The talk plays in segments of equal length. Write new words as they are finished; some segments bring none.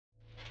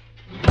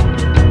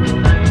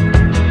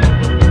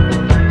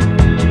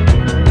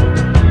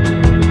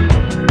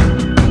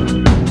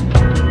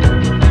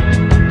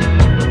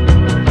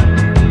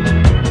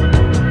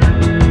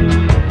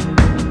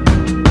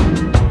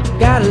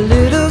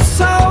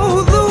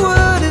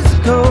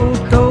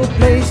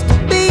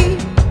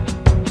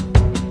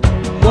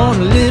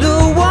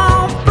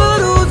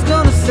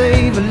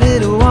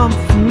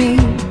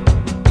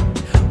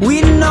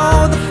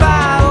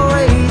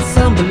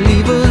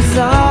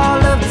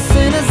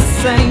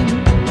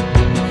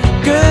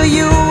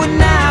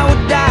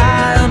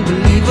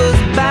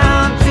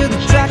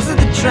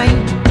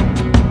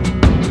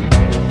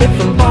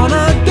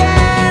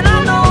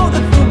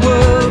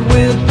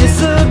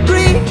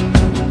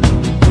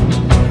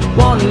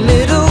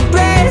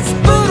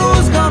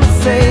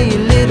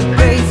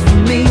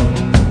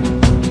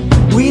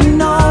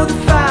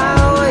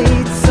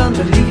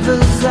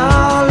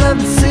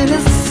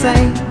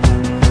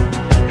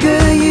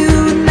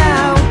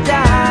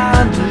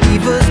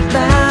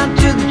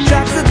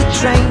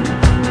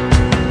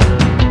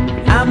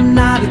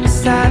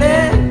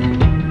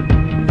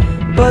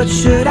but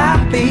should I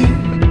be?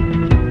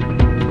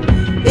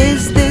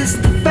 Is this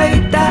the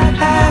fate that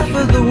half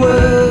of the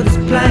world has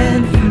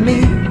planned for me?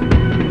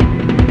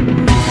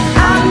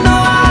 I know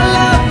I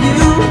love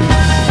you,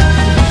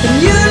 and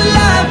you'd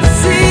love to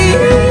see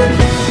it,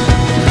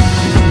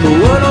 but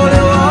what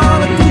only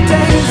water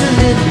contains a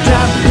little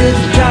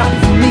drop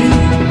for me.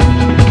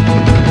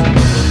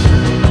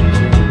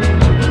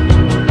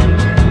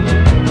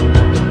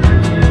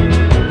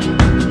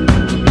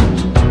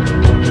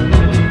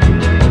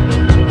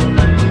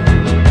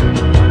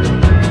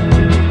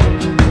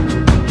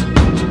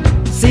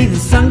 See the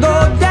sun go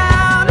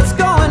down, it's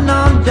going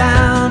on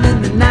down,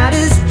 and the night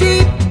is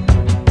deep.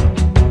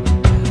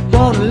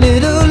 Want a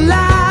little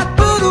light,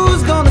 but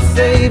who's gonna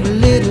save a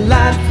little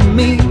light for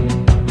me?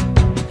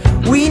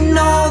 We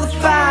know the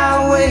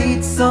fire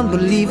waits,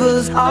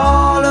 unbelievers,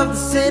 all of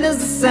the sinners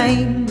the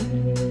same.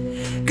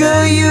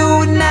 Girl, you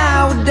and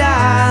I would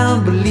die,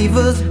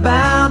 unbelievers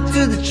bound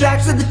to the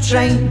tracks of the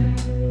train.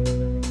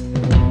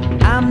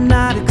 I'm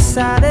not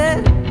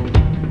excited,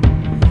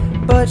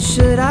 but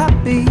should I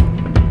be?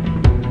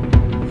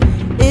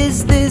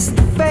 Is this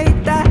the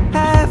fate that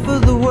half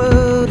of the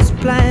world